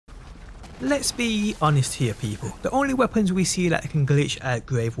Let's be honest here people, the only weapons we see that can glitch out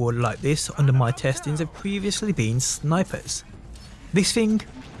Grave Ward like this under my testings have previously been snipers. This thing,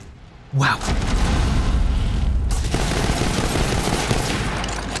 wow.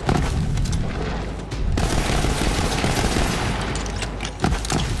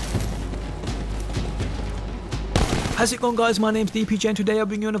 How's it going guys, my name's DPJ and today I'll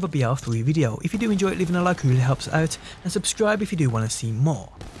bring you another BL3 video. If you do enjoy it, leaving a like really helps out, and subscribe if you do want to see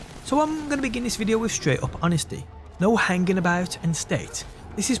more. So I'm going to begin this video with straight up honesty. No hanging about and state.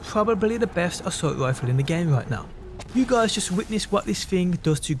 This is probably the best assault rifle in the game right now. You guys just witnessed what this thing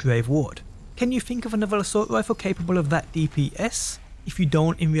does to Grave Ward. Can you think of another assault rifle capable of that DPS? If you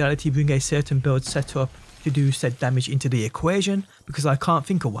don't in reality bring a certain build setup to do said damage into the equation, because I can't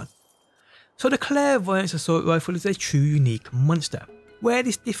think of one. So the Clairvoyance assault rifle is a true unique monster. Where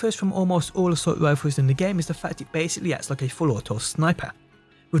this differs from almost all assault rifles in the game is the fact it basically acts like a full auto sniper,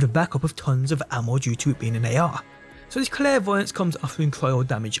 with a backup of tons of ammo due to it being an AR. So this Clairvoyance comes offering cryo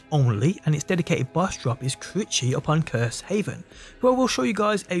damage only, and its dedicated boss drop is Critchy upon Curse Haven, who I will show you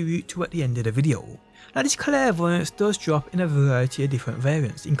guys a route to at the end of the video. Now this Clairvoyance does drop in a variety of different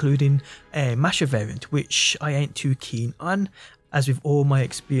variants, including a Masher variant, which I ain't too keen on, as with all my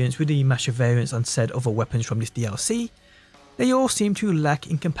experience with the Masher variants on said other weapons from this DLC, they all seem to lack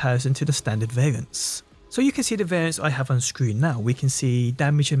in comparison to the standard variants. So you can see the variants I have on screen now. We can see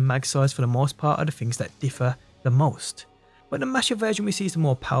damage and mag size for the most part are the things that differ the most. But the Masher version we see is the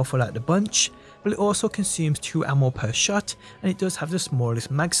more powerful out of the bunch, but it also consumes 2 ammo per shot and it does have the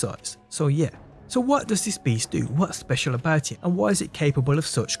smallest mag size. So yeah. So what does this beast do? What's special about it, and why is it capable of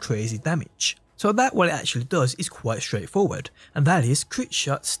such crazy damage? So that what it actually does is quite straightforward, and that is crit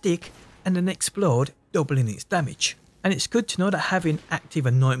shot, stick and then explode, doubling its damage. And it's good to know that having active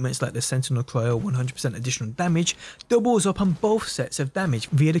anointments like the Sentinel Cryo 100% additional damage doubles up on both sets of damage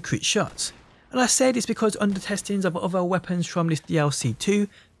via the crit shots. And I say this because under testings of other weapons from this DLC too,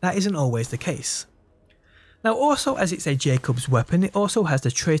 that isn't always the case. Now also, as it's a Jacob's weapon, it also has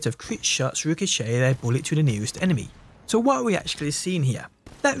the trait of crit shots ricochet their bullet to the nearest enemy. So what are we actually seeing here?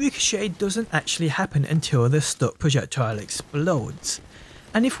 That ricochet doesn't actually happen until the stuck projectile explodes.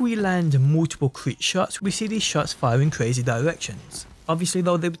 And if we land multiple crit shots, we see these shots fire in crazy directions. Obviously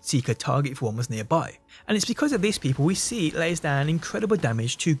though, they would seek a target if one was nearby. And it's because of this people we see it lays down incredible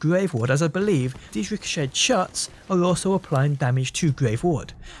damage to Grave Ward, as I believe these ricocheted shots are also applying damage to Grave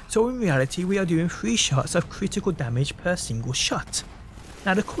Ward. So in reality we are doing 3 shots of critical damage per single shot.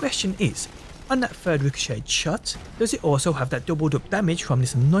 Now the question is, on that third ricocheted shot, does it also have that doubled up damage from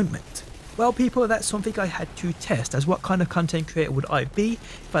this anointment? Well people, that's something I had to test, as what kind of content creator would I be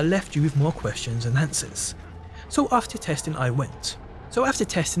if I left you with more questions and answers? So after testing I went. So after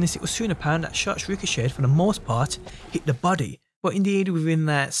testing this, it was soon apparent that shots ricocheted for the most part hit the body, but indeed within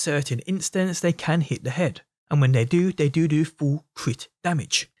that certain instance they can hit the head, and when they do full crit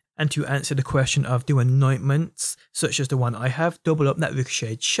damage. And to answer the question of do anointments such as the one I have double up that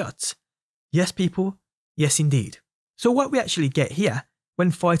ricocheted shots? Yes people, yes indeed. So what we actually get here, when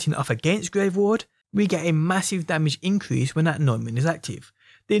fighting off against Grave Ward, we get a massive damage increase when that anointment is active.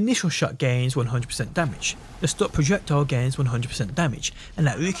 The initial shot gains 100% damage, the stuck projectile gains 100% damage, and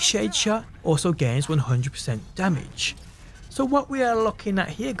that ricocheted shot also gains 100% damage. So what we are looking at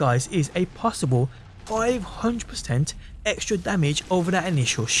here guys is a possible 500% extra damage over that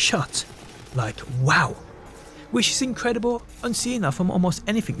initial shot. Like wow. Which is incredible, unseen enough from almost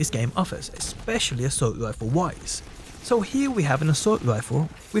anything this game offers, especially assault rifle wise. So here we have an assault rifle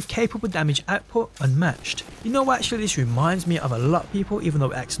with capable damage output unmatched. You know, actually this reminds me of a lot of people, even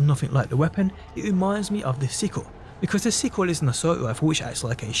though it acts nothing like the weapon, it reminds me of the sickle. Because the sickle is an assault rifle which acts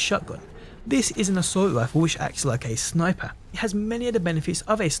like a shotgun. This is an assault rifle which acts like a sniper. It has many of the benefits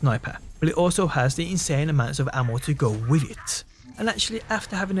of a sniper, but it also has the insane amounts of ammo to go with it. And actually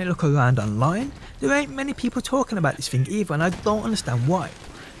after having a look around online, there ain't many people talking about this thing either, and I don't understand why.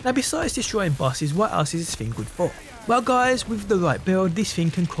 Now besides destroying bosses, what else is this thing good for? Well guys, with the right build, this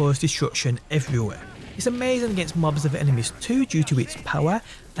thing can cause destruction everywhere. It's amazing against mobs of enemies too due to its power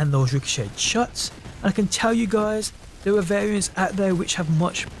and those ricocheted shots, and I can tell you guys, there are variants out there which have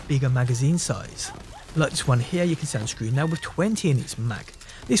much bigger magazine size. Like this one here you can see on screen now with 20 in its mag.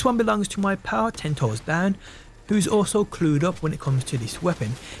 This one belongs to my pal Tentacles down, who's also clued up when it comes to this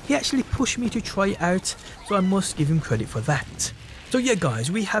weapon. He actually pushed me to try it out, so I must give him credit for that. So yeah guys,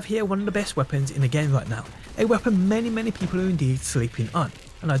 we have here one of the best weapons in the game right now. A weapon many people are indeed sleeping on.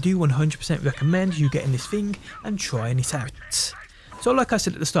 And I do 100% recommend you getting this thing and trying it out. So like I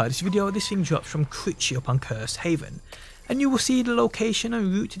said at the start of this video, this thing drops from Critchy upon Curse Haven. And you will see the location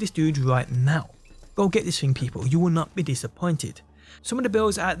and route to this dude right now. Go get this thing people, you will not be disappointed. Some of the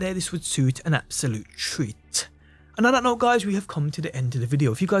builds out there, this would suit an absolute treat. And on that note guys, we have come to the end of the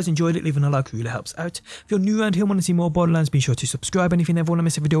video. If you guys enjoyed it, leaving a like really helps out. If you're new around here and want to see more Borderlands, be sure to subscribe, and if you never want to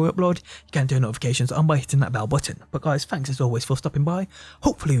miss a video I upload, you can turn notifications on by hitting that bell button. But guys, thanks as always for stopping by.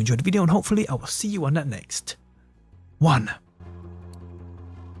 Hopefully you enjoyed the video, and hopefully I will see you on that next one.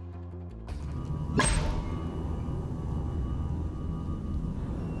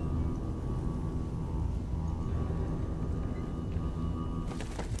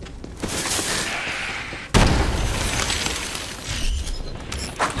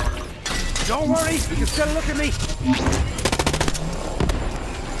 Don't worry, you can still look at me.